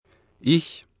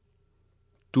Ich,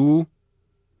 du,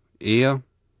 er,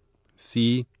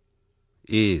 sie,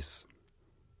 es.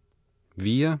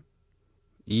 Wir,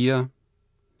 ihr,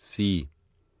 sie.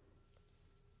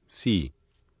 Sie.